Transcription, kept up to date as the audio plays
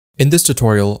In this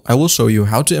tutorial, I will show you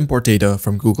how to import data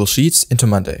from Google Sheets into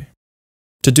Monday.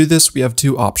 To do this, we have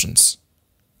two options.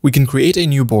 We can create a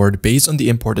new board based on the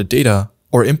imported data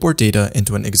or import data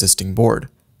into an existing board.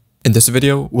 In this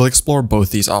video, we'll explore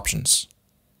both these options.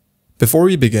 Before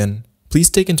we begin, please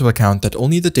take into account that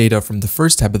only the data from the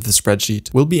first tab of the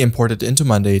spreadsheet will be imported into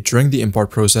Monday during the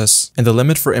import process, and the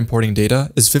limit for importing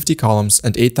data is 50 columns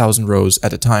and 8,000 rows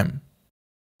at a time.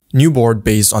 New board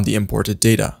based on the imported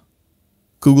data.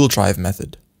 Google Drive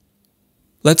method.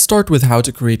 Let's start with how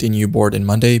to create a new board in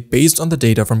Monday based on the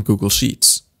data from Google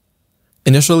Sheets.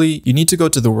 Initially, you need to go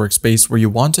to the workspace where you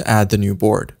want to add the new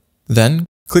board. Then,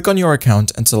 click on your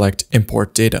account and select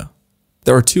Import Data.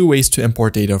 There are two ways to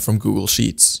import data from Google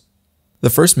Sheets. The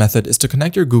first method is to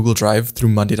connect your Google Drive through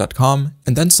monday.com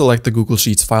and then select the Google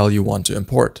Sheets file you want to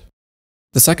import.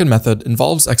 The second method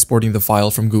involves exporting the file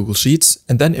from Google Sheets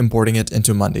and then importing it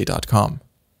into monday.com.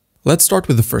 Let's start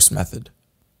with the first method.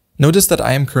 Notice that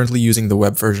I am currently using the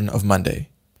web version of Monday.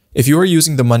 If you are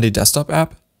using the Monday desktop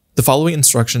app, the following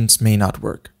instructions may not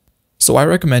work. So I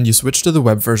recommend you switch to the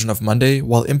web version of Monday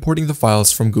while importing the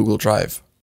files from Google Drive.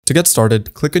 To get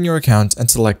started, click on your account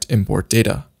and select Import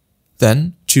Data.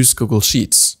 Then, choose Google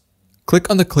Sheets. Click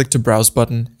on the Click to Browse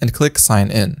button and click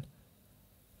Sign In.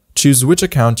 Choose which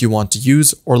account you want to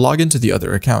use or log into the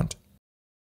other account.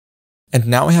 And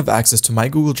now I have access to my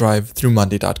Google Drive through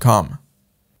monday.com.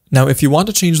 Now, if you want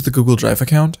to change the Google Drive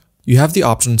account, you have the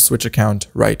option Switch Account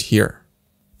right here.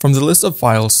 From the list of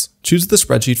files, choose the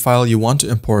spreadsheet file you want to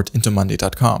import into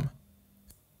monday.com.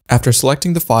 After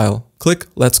selecting the file, click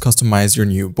Let's customize your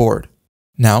new board.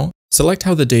 Now, select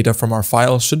how the data from our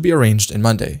file should be arranged in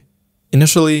Monday.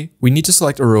 Initially, we need to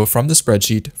select a row from the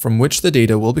spreadsheet from which the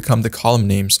data will become the column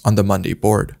names on the Monday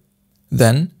board.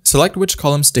 Then, select which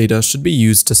column's data should be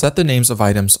used to set the names of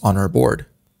items on our board.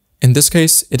 In this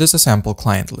case, it is a sample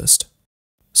client list.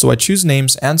 So I choose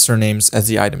names and surnames as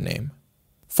the item name.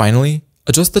 Finally,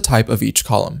 adjust the type of each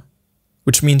column,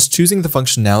 which means choosing the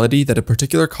functionality that a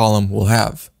particular column will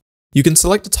have. You can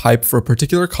select a type for a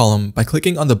particular column by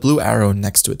clicking on the blue arrow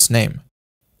next to its name.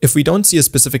 If we don't see a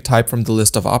specific type from the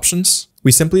list of options,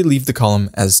 we simply leave the column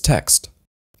as text.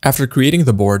 After creating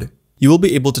the board, you will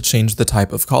be able to change the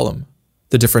type of column.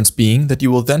 The difference being that you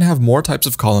will then have more types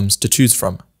of columns to choose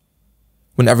from.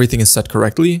 When everything is set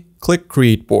correctly, click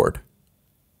Create Board.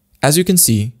 As you can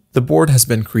see, the board has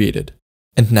been created,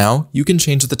 and now you can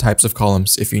change the types of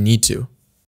columns if you need to.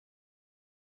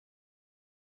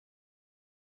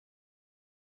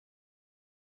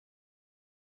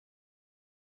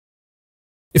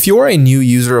 If you are a new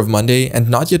user of Monday and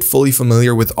not yet fully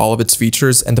familiar with all of its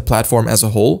features and the platform as a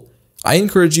whole, I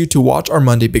encourage you to watch our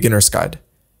Monday Beginner's Guide.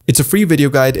 It's a free video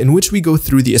guide in which we go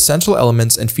through the essential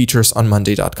elements and features on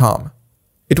monday.com.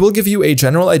 It will give you a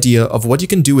general idea of what you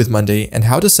can do with Monday and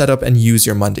how to set up and use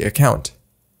your Monday account.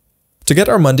 To get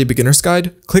our Monday Beginner's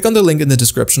Guide, click on the link in the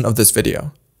description of this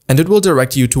video, and it will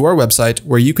direct you to our website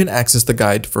where you can access the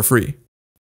guide for free.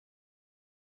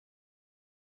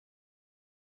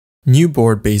 New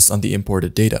board based on the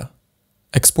imported data.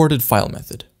 Exported file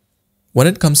method. When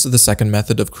it comes to the second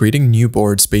method of creating new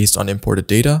boards based on imported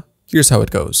data, here's how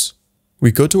it goes.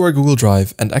 We go to our Google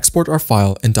Drive and export our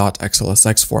file in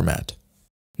 .xlsx format.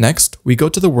 Next, we go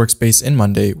to the workspace in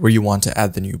Monday where you want to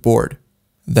add the new board.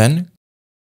 Then,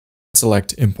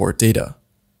 select Import Data.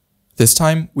 This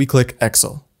time, we click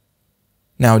Excel.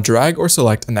 Now drag or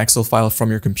select an Excel file from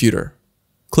your computer.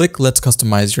 Click Let's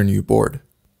customize your new board.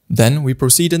 Then, we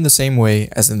proceed in the same way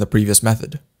as in the previous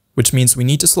method, which means we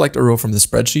need to select a row from the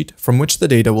spreadsheet from which the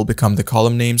data will become the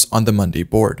column names on the Monday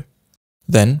board.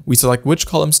 Then, we select which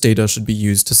column's data should be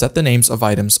used to set the names of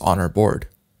items on our board.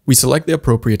 We select the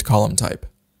appropriate column type.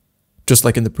 Just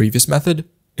like in the previous method,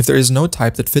 if there is no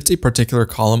type that fits a particular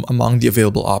column among the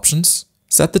available options,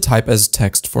 set the type as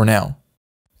text for now.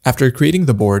 After creating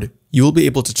the board, you will be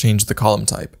able to change the column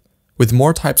type, with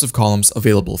more types of columns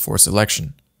available for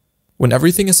selection. When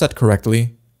everything is set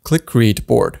correctly, click Create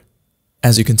Board.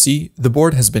 As you can see, the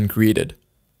board has been created,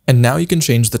 and now you can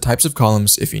change the types of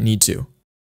columns if you need to.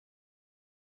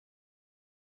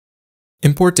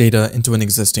 Import data into an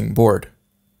existing board.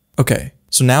 Okay.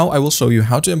 So now I will show you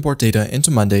how to import data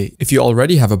into Monday if you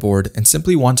already have a board and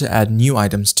simply want to add new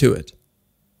items to it.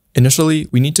 Initially,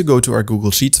 we need to go to our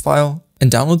Google Sheets file and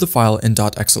download the file in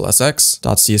 .xlsx,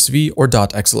 .csv, or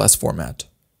 .xls format.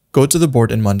 Go to the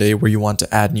board in Monday where you want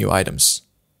to add new items.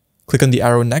 Click on the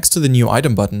arrow next to the New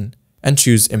Item button and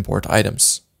choose Import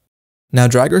Items. Now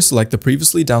drag or select the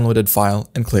previously downloaded file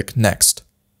and click Next.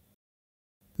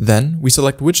 Then, we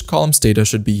select which column's data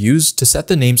should be used to set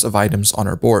the names of items on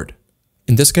our board.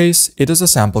 In this case, it is a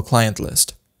sample client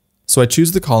list. so I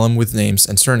choose the column with names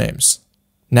and surnames.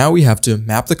 Now we have to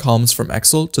map the columns from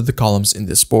Excel to the columns in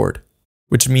this board,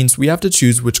 which means we have to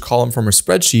choose which column from our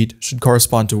spreadsheet should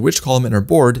correspond to which column in our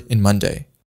board in Monday.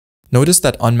 Notice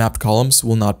that unmapped columns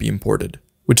will not be imported,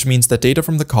 which means that data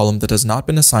from the column that has not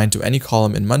been assigned to any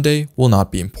column in Monday will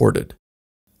not be imported.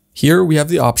 Here we have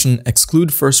the option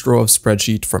Exclude First Row of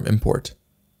Spreadsheet from Import.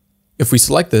 If we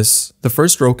select this, the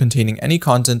first row containing any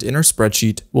content in our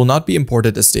spreadsheet will not be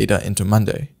imported as data into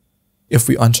Monday. If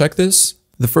we uncheck this,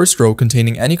 the first row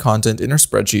containing any content in our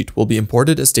spreadsheet will be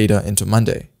imported as data into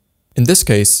Monday. In this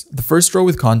case, the first row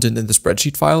with content in the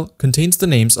spreadsheet file contains the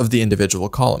names of the individual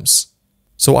columns.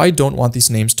 So I don't want these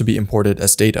names to be imported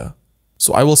as data,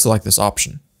 so I will select this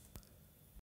option.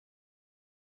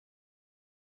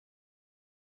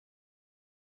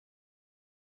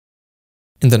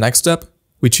 In the next step,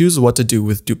 we choose what to do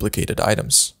with duplicated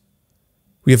items.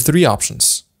 We have three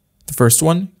options. The first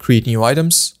one, Create New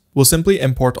Items, will simply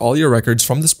import all your records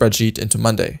from the spreadsheet into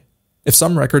Monday. If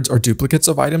some records are duplicates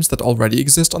of items that already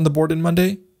exist on the board in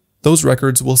Monday, those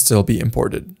records will still be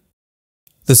imported.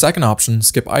 The second option,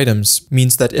 Skip Items,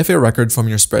 means that if a record from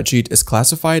your spreadsheet is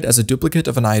classified as a duplicate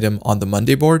of an item on the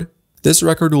Monday board, this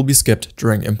record will be skipped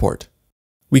during import.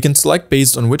 We can select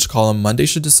based on which column Monday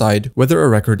should decide whether a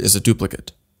record is a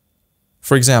duplicate.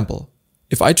 For example,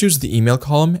 if I choose the email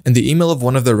column and the email of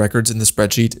one of the records in the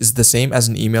spreadsheet is the same as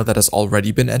an email that has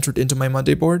already been entered into my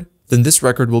Monday board, then this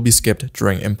record will be skipped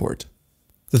during import.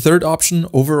 The third option,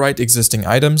 Overwrite Existing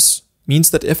Items, means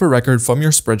that if a record from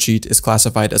your spreadsheet is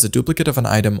classified as a duplicate of an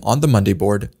item on the Monday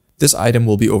board, this item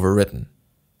will be overwritten.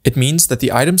 It means that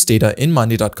the item's data in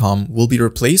Monday.com will be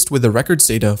replaced with the record's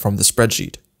data from the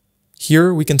spreadsheet.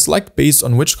 Here, we can select based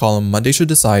on which column Monday should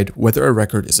decide whether a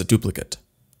record is a duplicate.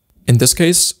 In this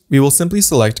case, we will simply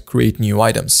select Create New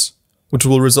Items, which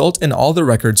will result in all the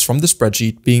records from the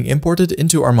spreadsheet being imported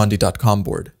into our Monday.com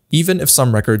board, even if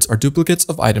some records are duplicates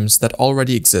of items that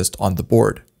already exist on the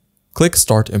board. Click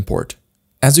Start Import.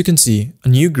 As you can see, a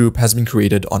new group has been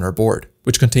created on our board,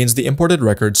 which contains the imported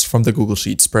records from the Google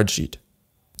Sheets spreadsheet.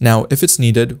 Now, if it's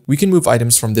needed, we can move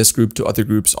items from this group to other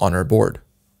groups on our board.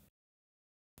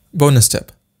 Bonus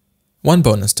tip. One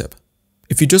bonus tip.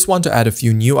 If you just want to add a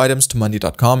few new items to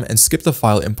Monday.com and skip the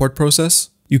file import process,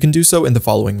 you can do so in the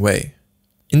following way.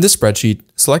 In the spreadsheet,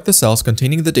 select the cells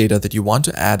containing the data that you want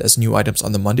to add as new items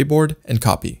on the Monday board and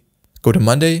copy. Go to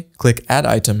Monday, click Add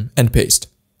Item, and paste.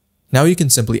 Now you can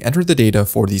simply enter the data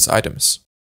for these items.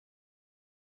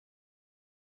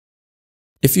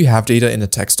 If you have data in a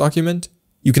text document,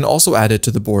 you can also add it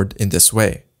to the board in this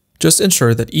way. Just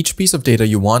ensure that each piece of data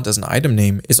you want as an item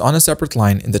name is on a separate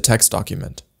line in the text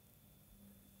document.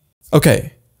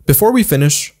 Okay, before we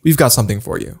finish, we've got something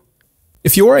for you.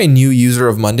 If you are a new user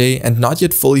of Monday and not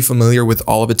yet fully familiar with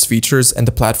all of its features and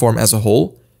the platform as a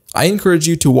whole, I encourage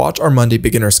you to watch our Monday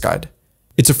Beginner's Guide.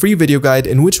 It's a free video guide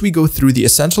in which we go through the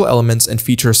essential elements and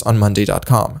features on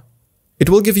Monday.com. It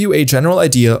will give you a general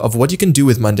idea of what you can do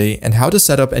with Monday and how to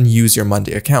set up and use your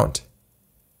Monday account.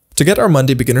 To get our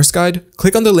Monday Beginner's Guide,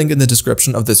 click on the link in the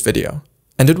description of this video,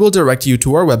 and it will direct you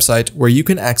to our website where you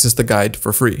can access the guide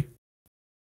for free.